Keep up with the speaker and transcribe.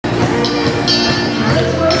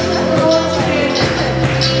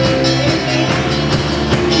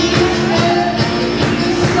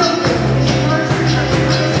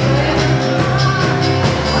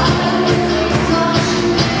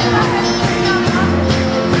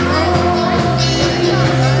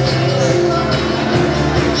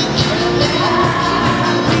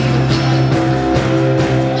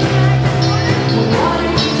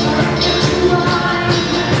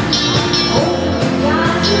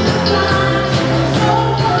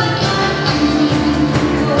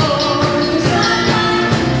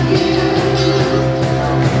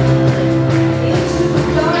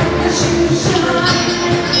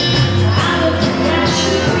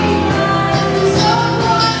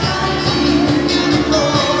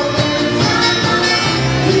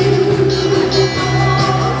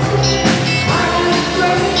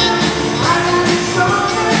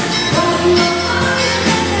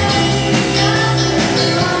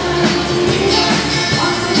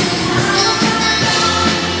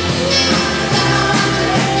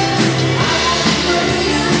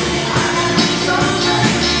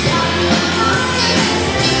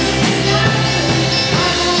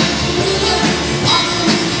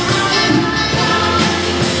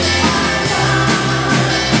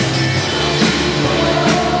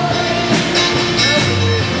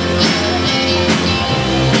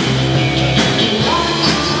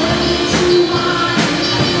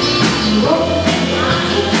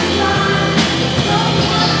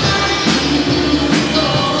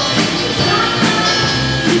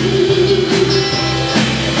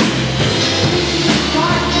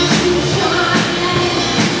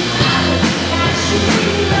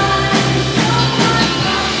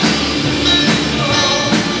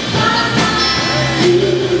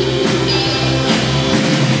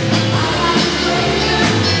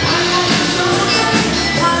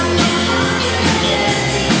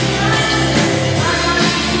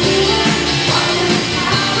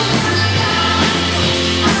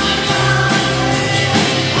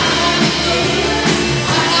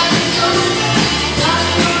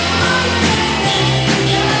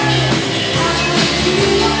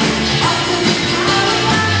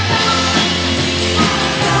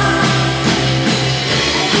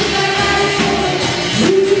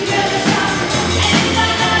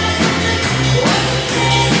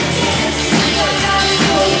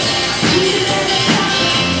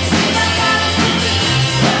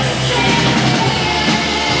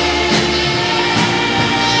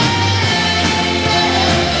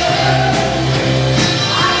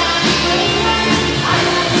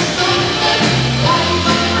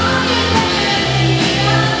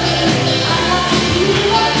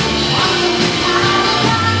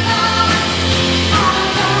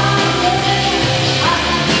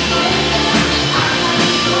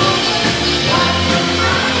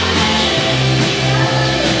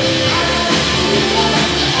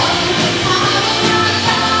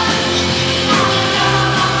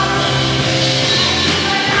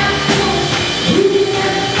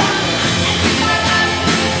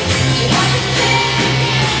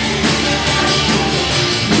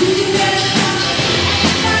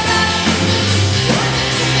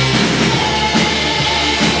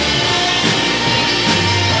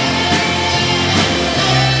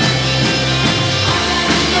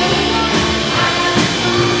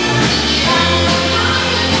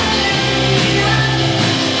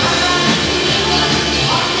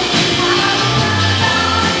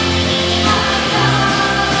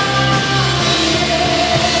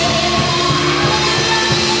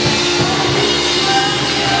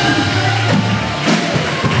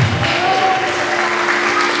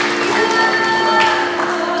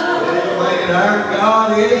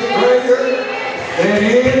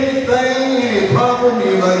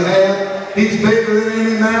problem you may have. He's bigger than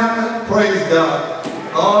any mountain. Praise God.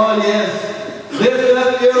 Oh, yes. Lift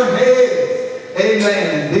up your heads.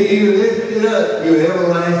 Amen. Be you lifted up, you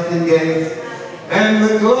everlasting gates, and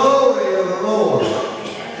the glory of the Lord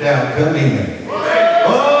shall come in.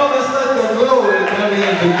 Oh, let's let the glory come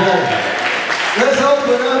in today. Let's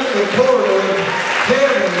open up the portal of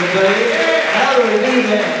heaven today. How do we do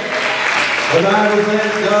that? The Bible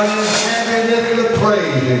says God is the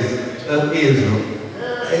praises of Israel.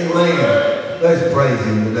 Amen. Let's praise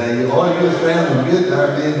Him today. All you sounding good there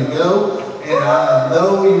a minute ago. And I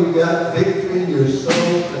know you've got victory in your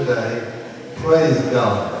soul today. Praise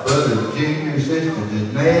God. Brother Junior, Sister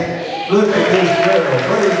Jeanette. Look at this girl.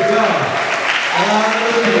 Praise God.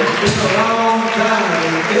 Hallelujah. It's been a long time.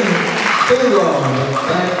 It's been too long. But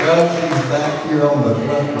thank God she's back here on the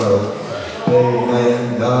front row.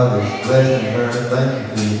 Amen. God is blessing her. Thank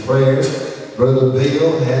you for your prayers. Brother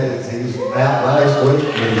Bill had his out last week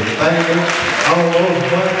with his finger almost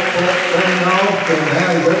cut that thing off, and now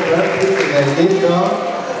he's up right here and he God.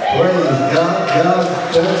 Praise God. God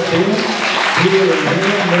touched him, healing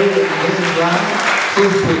him, moving his life.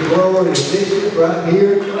 Sister Gloria Bishop right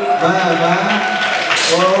here. My.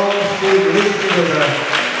 Oh, she listened to the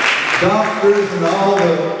doctors and all the,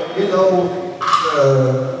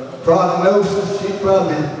 prognosis. She'd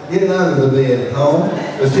probably get under the bed at home,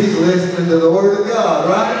 but she's listening to the Word of God,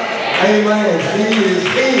 right? Amen. She is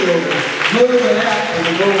healed, moving out to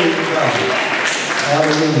the glory of God.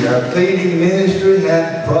 Hallelujah. Our feeding ministry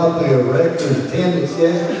had probably a record attendance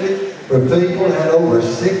yesterday for people. Had over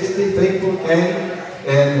 60 people came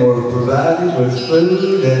and were provided with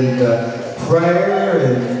food and prayer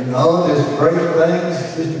and all this great things.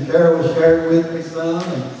 Sister Carol shared with me some.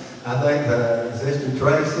 And I think Sister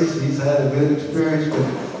Tracy, she's had a good experience with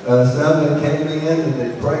some that came in and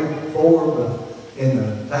they prayed for in the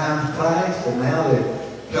times past, and now they're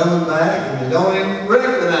coming back and they don't even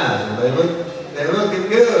recognize them. They're looking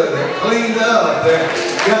good. They're cleaned up.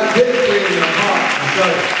 They've got victory in their heart. And so,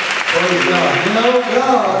 praise God. You know,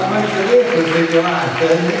 God makes a difference in your life,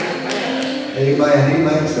 doesn't He? Amen. He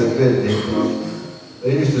makes a good difference.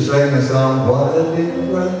 They used to sing a song, "What a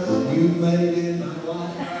difference you made in my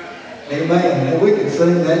life." Amen. And we could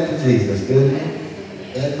sing that to Jesus, couldn't we?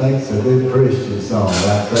 That makes a good Christian song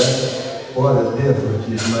right there. What a difference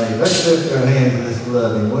you've made. Let's lift our hands and let's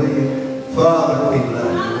love Him, will you? Father, we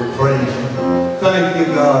love you. We praise you. Thank you,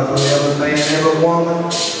 God, for every man, every woman,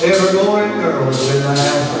 every boy and girl who's in the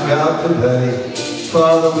house of God today.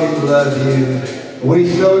 Father, we love you. We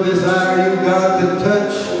so desire you, God, to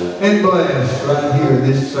touch and bless right here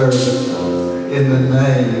this service in the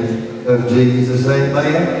name of Jesus.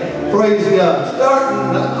 Amen. Praise God.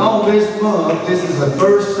 Starting on this month, this is the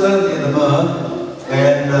first Sunday in the month.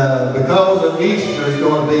 And because of Easter is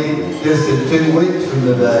going to be just in 2 weeks from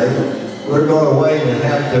today, we're going to wait and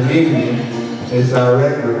have communion. It's our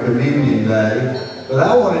regular communion day. But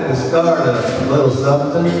I wanted to start a little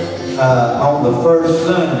something on the first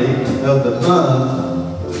Sunday of the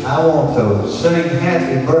month. I want to sing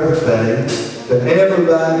happy birthday to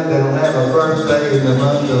everybody that will have a birthday in the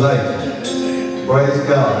month of April. Praise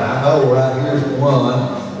God. I know right here's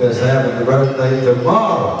one that's having a birthday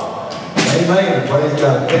tomorrow. Amen. Praise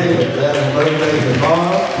God. Caleb's having a birthday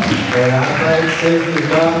tomorrow. And I think Sister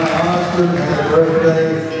Donna Osborne had a birthday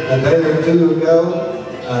a day or two ago.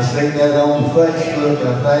 I seen that on Facebook,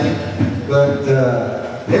 I think. But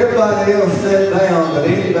everybody else sat down, but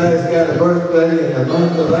anybody's got a birthday in the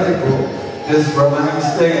month of April, just remain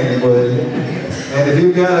standing, will you? And if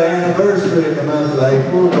you've got an anniversary in the month of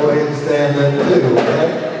April, go ahead and stand up too,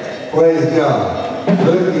 okay? Praise God.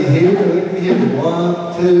 Looky here,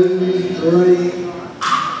 1, 2,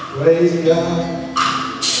 3. Praise God.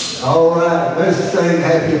 All right, let's sing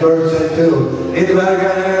happy birthday to them. Anybody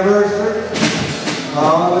got an anniversary?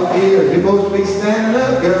 Oh, look here. You're supposed to be standing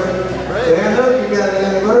up, girl. Stand up, you got an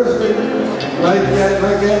anniversary. Make that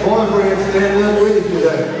boyfriend stand up with you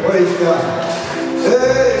today. Praise God.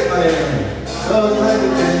 Amen. So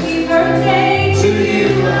happy birthday to you.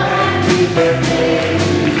 Happy birthday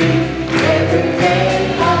to you. Every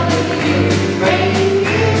day of the year. May you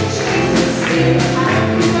give Jesus here.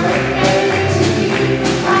 Happy birthday to you.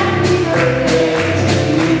 Happy birthday to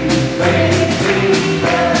you. May it be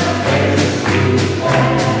the best to you.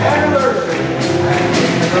 Anniversary.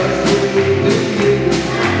 Anniversary to you.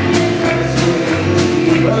 Anniversary to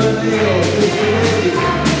you. Brother Neil, Sister Lee.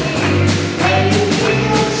 May you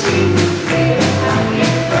feel Jesus here. Happy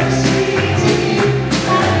anniversary to you.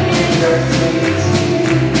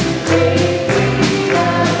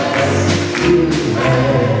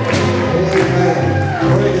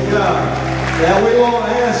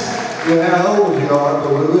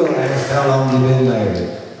 long you been married?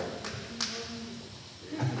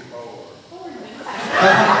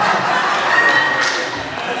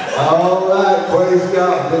 All right, praise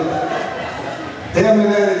God. Tell me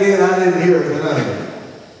that again, I didn't hear it tonight.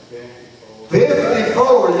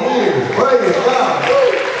 54 years, praise God.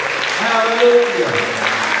 Hallelujah.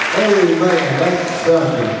 Amen. That's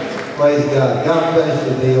something. Praise God. God bless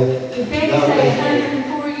you, Neil. Did Betty say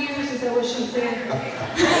 104 years? Is that what she said?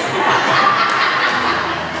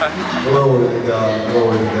 Glory to God.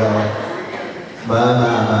 Glory to God.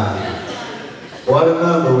 My. What a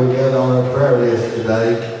number we got on our prayer list today.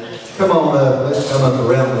 Come on up. Let's come up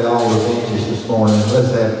around the altar benches this morning.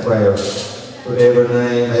 Let's have prayer for every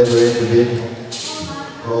name, every individual.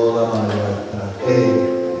 Oh,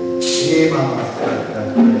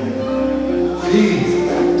 Jesus.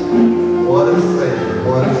 What a Savior.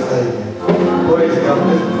 What a Savior. Praise God.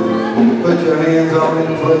 Just put your hands on it.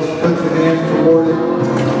 Put your hands toward it.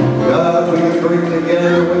 God, we bring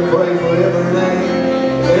together. We pray for every name,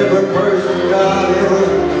 every person, God,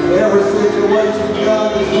 every situation, God,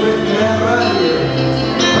 that's written down right here.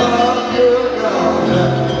 God, good God,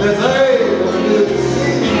 that's able to do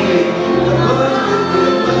exceedingly abundantly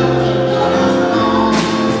above.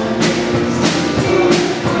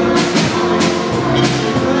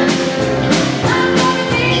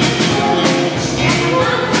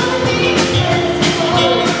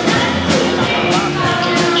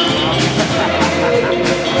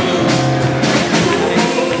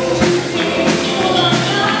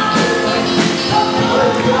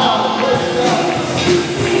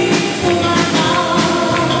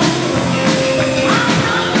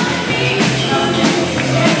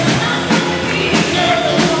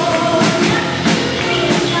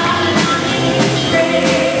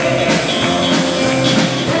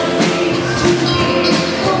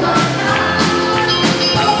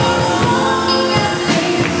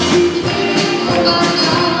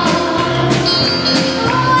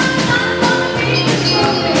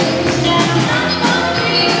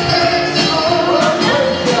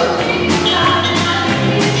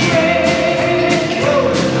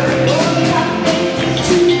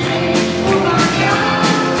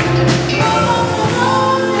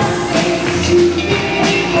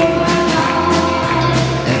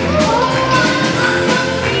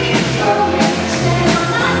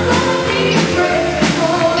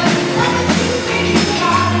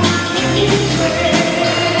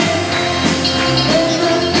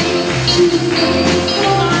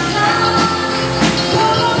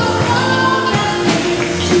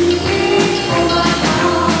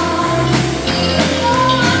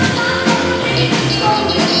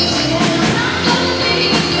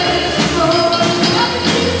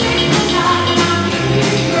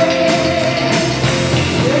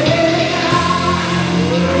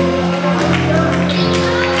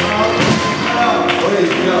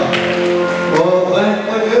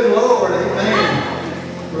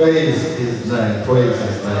 Praise His name. Praise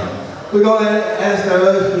His name. We're going to ask our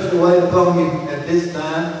ushers to wait upon you at this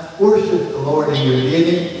time. Worship the Lord in your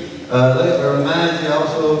giving. Let me remind you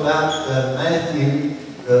also about Matthew,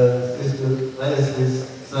 Sister Leslie's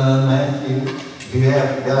son, Matthew. If you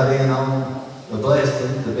haven't got in on the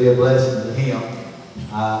blessing, to be a blessing to him.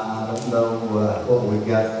 I don't know what we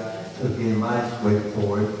got took in last week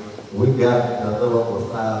for it. We've got a little over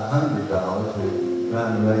 $500. We're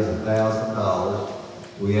trying to raise $1,000.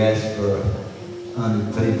 We asked for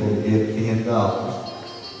 100 people to give $10.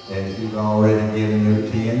 And if you've already given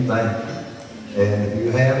your 10, thank you. And if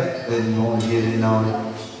you haven't, then you want to get in on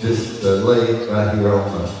it, just lay it right here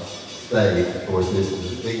on the stage. Of course, this is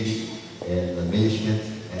the feed and the mission,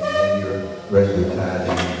 and then your regular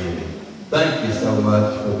tithing and giving. Thank you so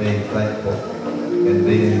much for being thankful and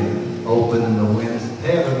being open in the windows of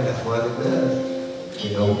heaven. That's what it does.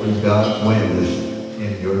 It opens God's windows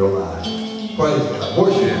in your life. Praise God.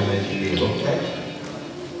 Worship Him as you give, okay?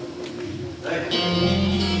 Thank you.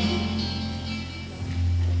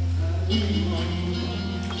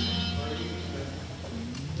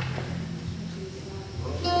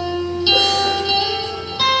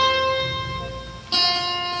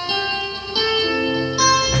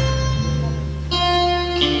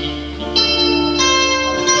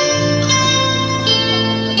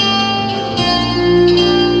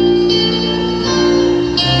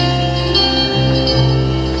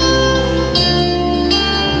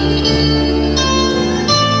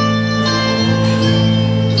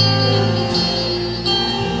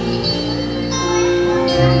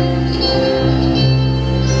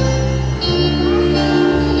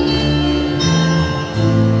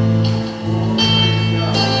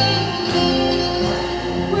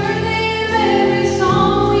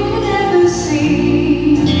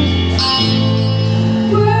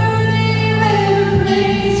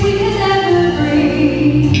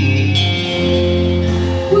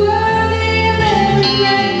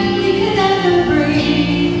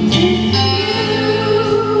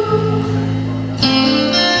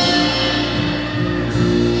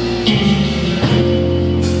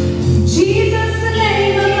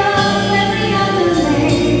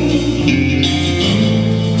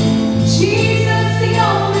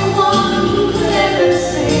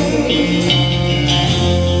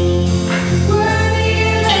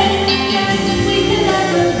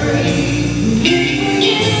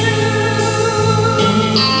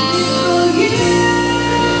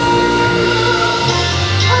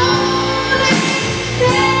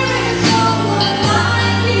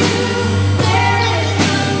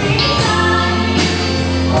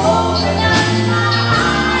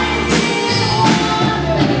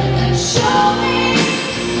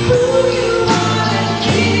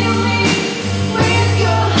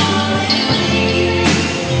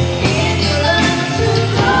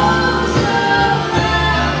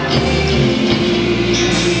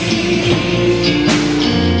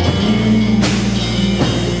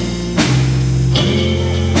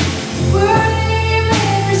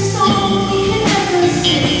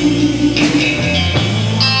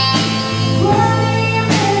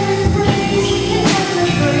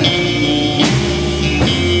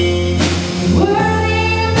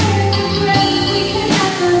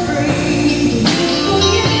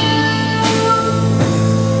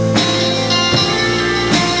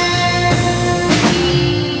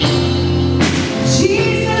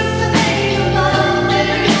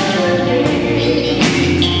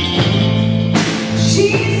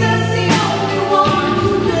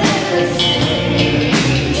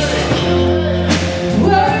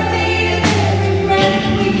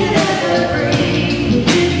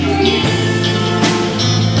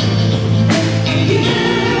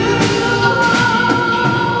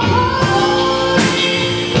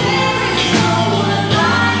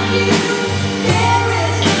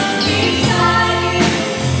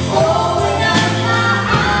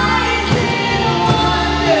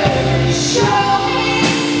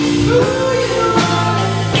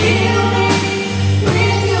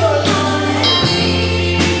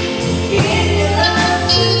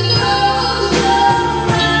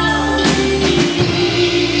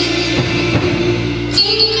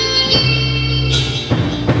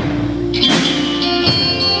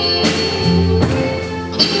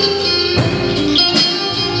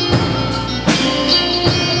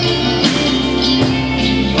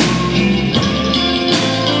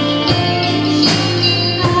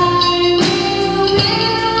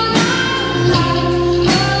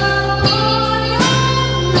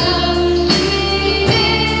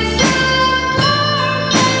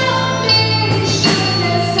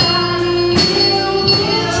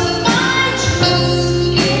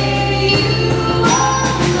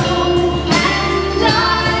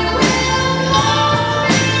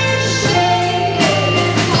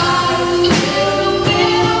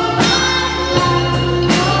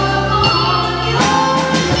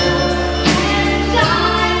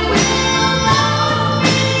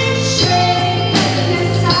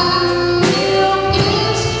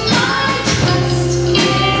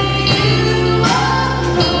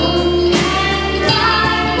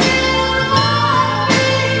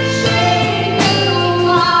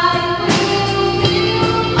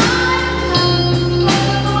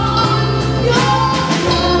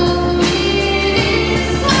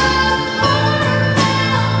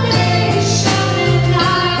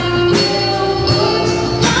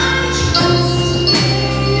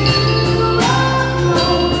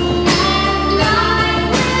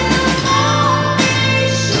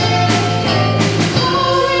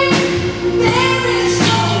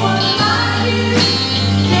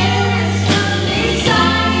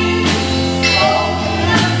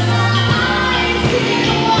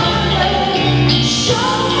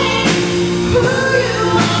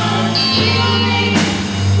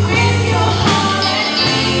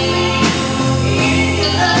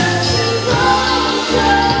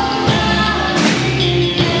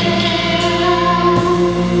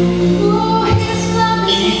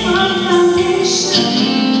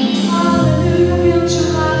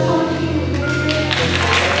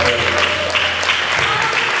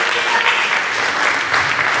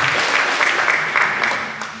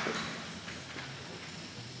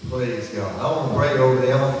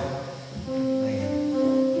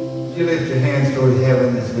 Would you lift your hands toward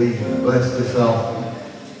heaven as we bless this offering?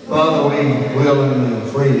 Father, we willingly and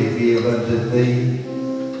freely give unto Thee.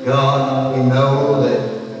 God, we know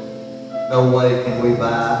that no way can we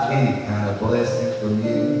buy any kind of blessing from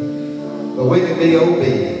You. But we can be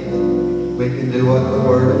obedient. We can do what the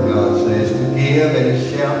Word of God says to give, and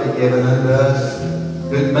it shall be given unto us.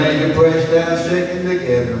 Good measure, pressed down, shaken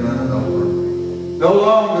together, running over. No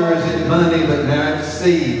longer is it money, but now it's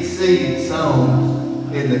seed sown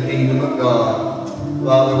in the kingdom of God.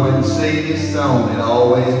 Father, when seed is sown, it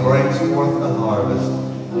always brings forth the harvest.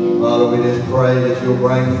 Father, we just pray that You'll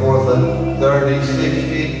bring forth a 30,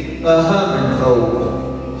 60,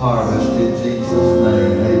 100-fold harvest in Jesus'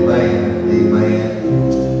 name. Amen.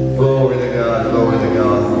 Amen. Glory to God. Glory to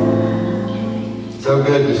God. So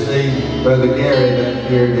good to see Brother Gary back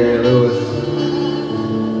here, Gary Lewis.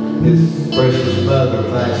 His precious mother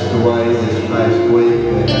passed away this past week.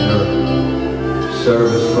 They had her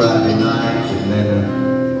service Friday night and then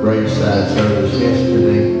a graveside service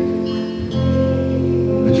yesterday.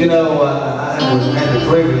 But you know, I had the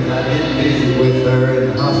privilege, I did visit with her in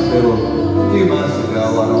the hospital a few months ago.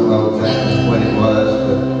 I don't know exactly when it was,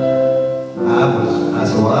 but I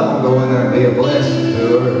said, well, I'm going to go in there and be a blessing to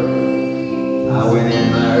her. I went in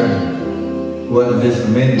there, and it wasn't just a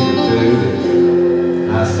minute or two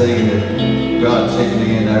that I seen that God sent me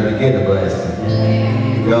in there to get a blessing.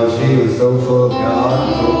 Because she was so full of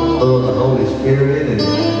God, so full of the Holy Spirit, and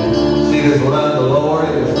she just loved the Lord.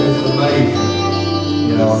 It was just amazing.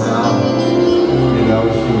 You know, how,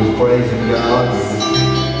 she was praising God,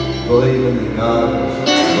 believing that God was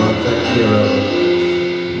going to take care of her.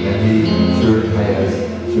 And He surely has,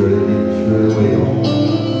 surely will.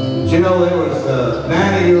 But you know, there was a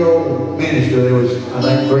 90-year-old minister. There was, I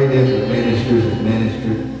think, 3 different ministers that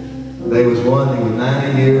ministered. There was one who was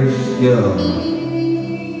 90 years young.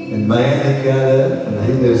 And man, he got up and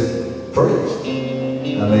he just preached. I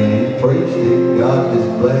mean, he preached. God just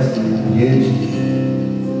blessed him and used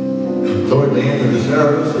him. Toward the end of the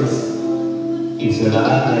service, he said,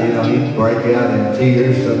 he'd break out in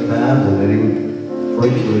tears sometimes, and then he would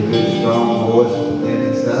preach with a good, strong voice. But then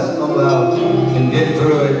he said, I don't know how I can get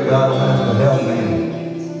through it. God will have to help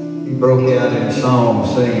me. He broke out in song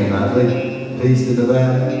singing, I leave peace in the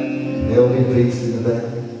valley. There'll be peace in the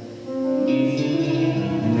valley.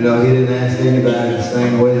 And he didn't ask anybody to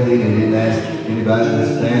sing with him. He didn't ask anybody to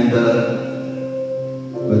stand up.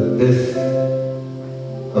 But this,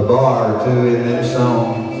 a bar or two in that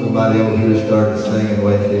song, somebody over here started singing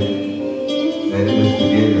with him, and it was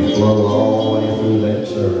beginning to flow all the way through that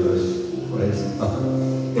service. Praise God.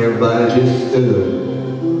 Everybody just stood.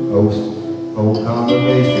 Whole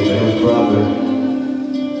congregation. There was probably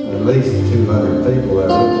at least 200 people there.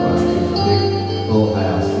 Looked like it was a big full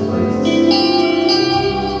house at least.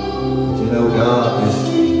 But God just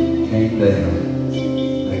came down.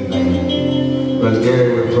 Amen. Brother Gary,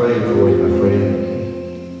 we're praying for you, my friend.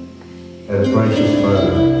 Had a precious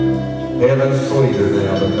mother. Heaven's sweeter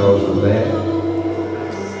now because of that.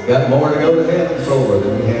 Got more to go to heaven for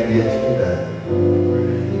than we had yesterday.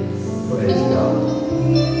 Praise God.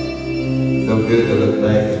 So good to look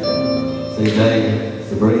back and see David,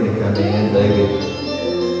 Sabrina come in. David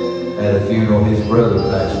had a funeral. His brother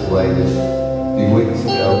passed away just a few weeks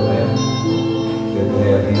ago. Man, good to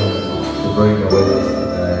have him, Sabrina, with us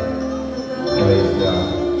today. Praise God.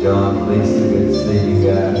 John, Lisa, good to see you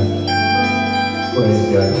guys. Praise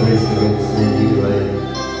God. Teresa, good to see you, lady.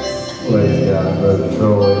 Praise God. Brother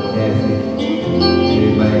Troy, Kathy,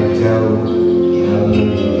 amen, Joe,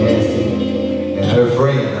 hallelujah, Cassie, and her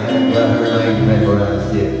friend. I haven't got her name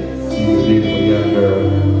memorized yet. She's a beautiful young girl.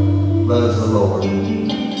 Loves the Lord.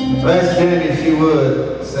 Last Jenny, if you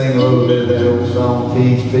would, sing a little bit of that old song,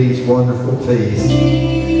 Peace, Peace, Wonderful Peace.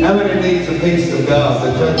 How many needs a peace of God,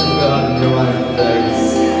 the touch of God in your life today?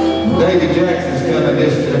 David Jackson's coming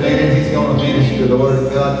just in a minute. He's going to minister the Word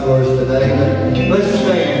of God for us today. But let's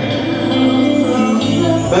stand.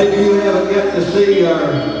 Maybe you haven't got to see our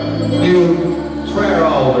new prayer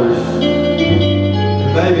altars.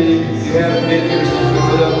 And maybe you haven't been here since we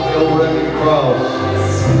put up the old rugged cross.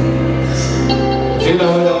 But it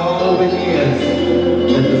all begins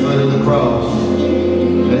at the foot of the cross.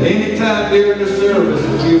 And any time during the service,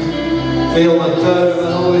 if you feel the touch of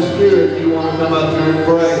the Holy Spirit, you want to come up here and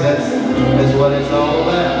pray. That's what it's all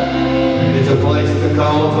about. It's a place to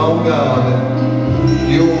call upon God. And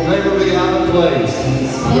you will never be out of place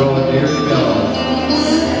growing near to God.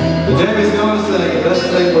 But Jamie's going to sing it. Let's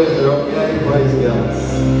sing with her, okay? Praise God.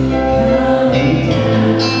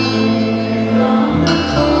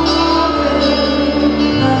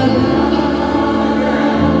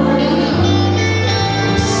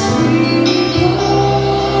 Sweet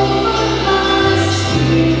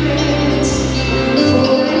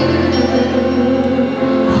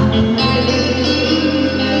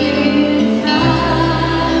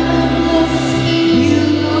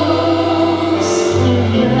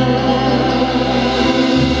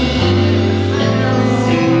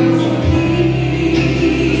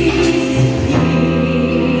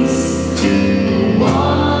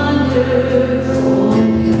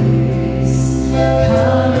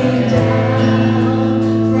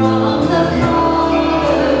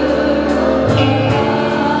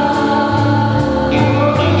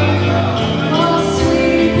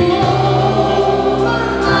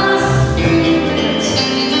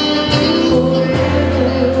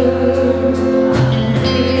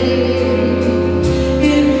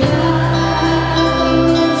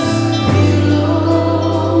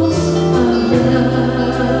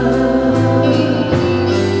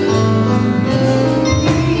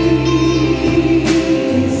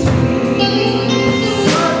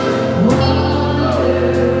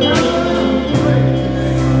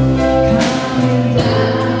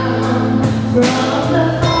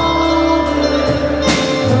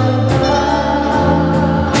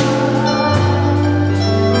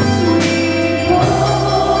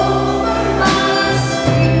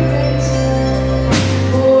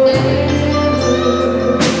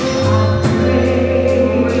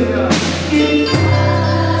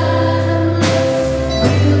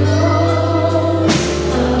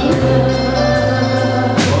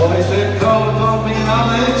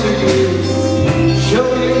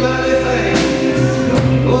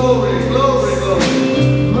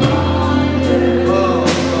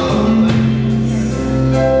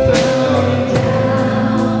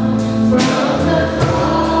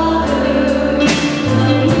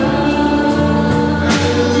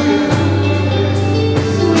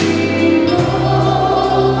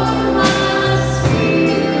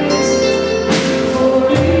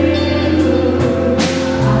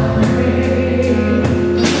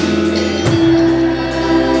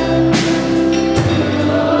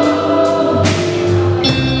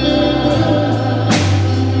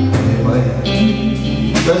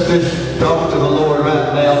just talk to the Lord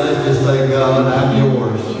right now. Let's just say, God, I'm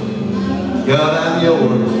yours. God, I'm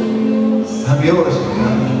yours. I'm yours,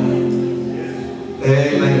 God.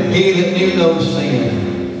 Amen. He that knew no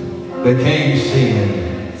sin became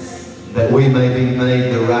sin, that we may be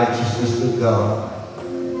made the righteousness of God.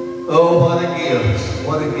 Oh, what a gift.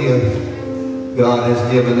 What a gift God has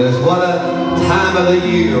given us. What a time of the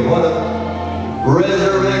year. What a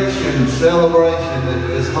resurrection celebration that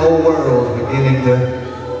this whole world is beginning to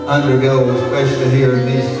undergo, especially here in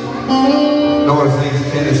these northeast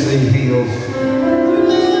Tennessee hills.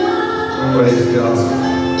 Praise God.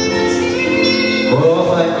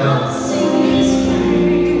 Oh, thank God.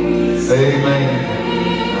 Amen.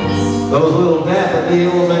 Those little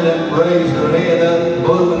daffodils and them raised their head up,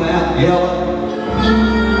 blooming out yellow.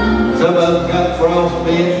 Some of them got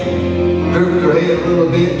frostbite, drooped their head a little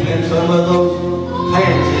bit, and some of those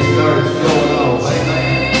pansies started showing off. Amen.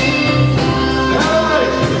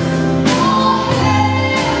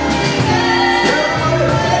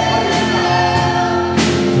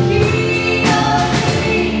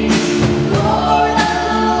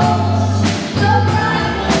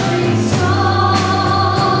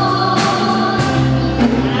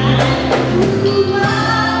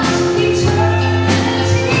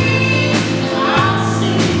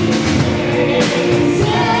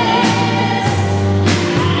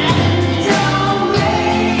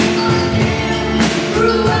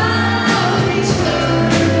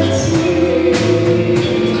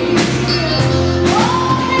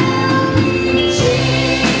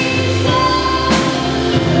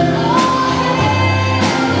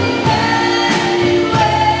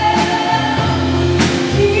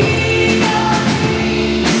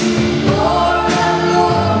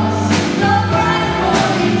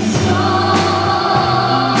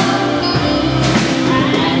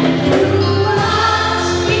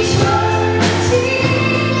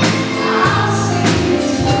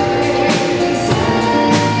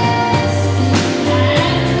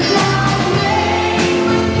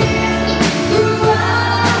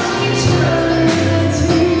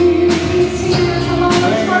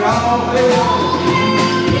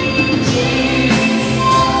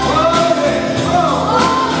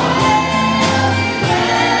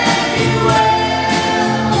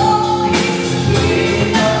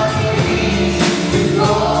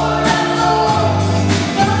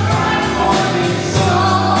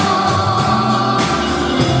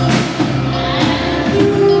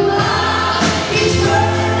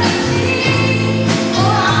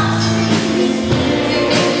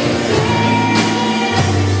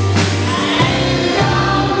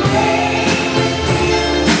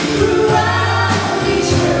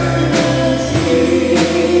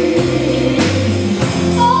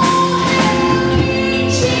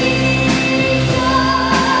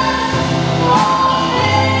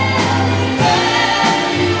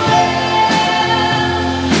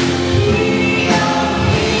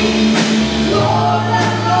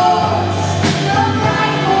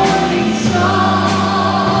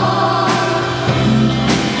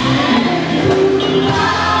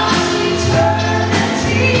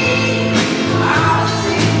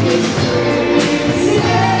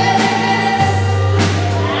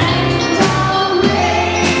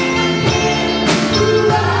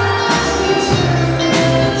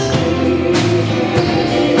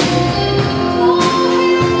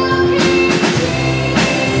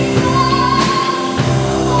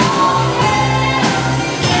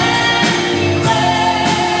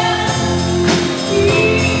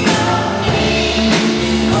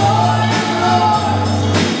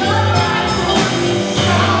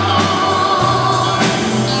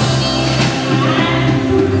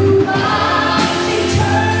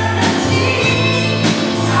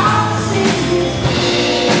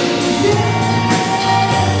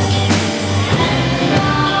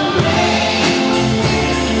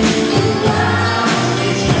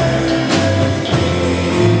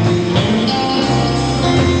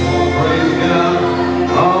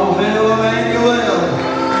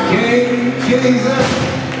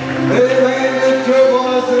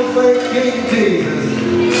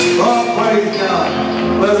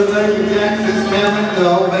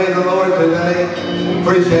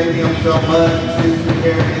 Appreciate him so much, Sister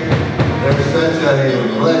Carrie. They're such a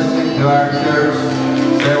blessing to our church.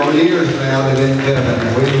 Several years now they've been coming.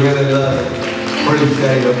 We really love it.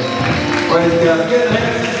 Appreciate them. Praise God. Good to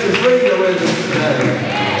have Sister Frida with us today.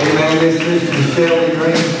 Amen. This is Sister Shelley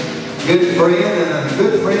Green, good friend and a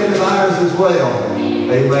good friend of ours as well.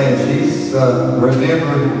 Amen. She's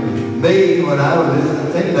remembered me when I was just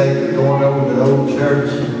a teenager going over to the old church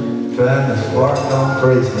trying to spark on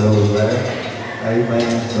Cristo over there.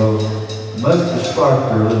 Amen. So Must have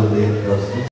sparked her a little bit because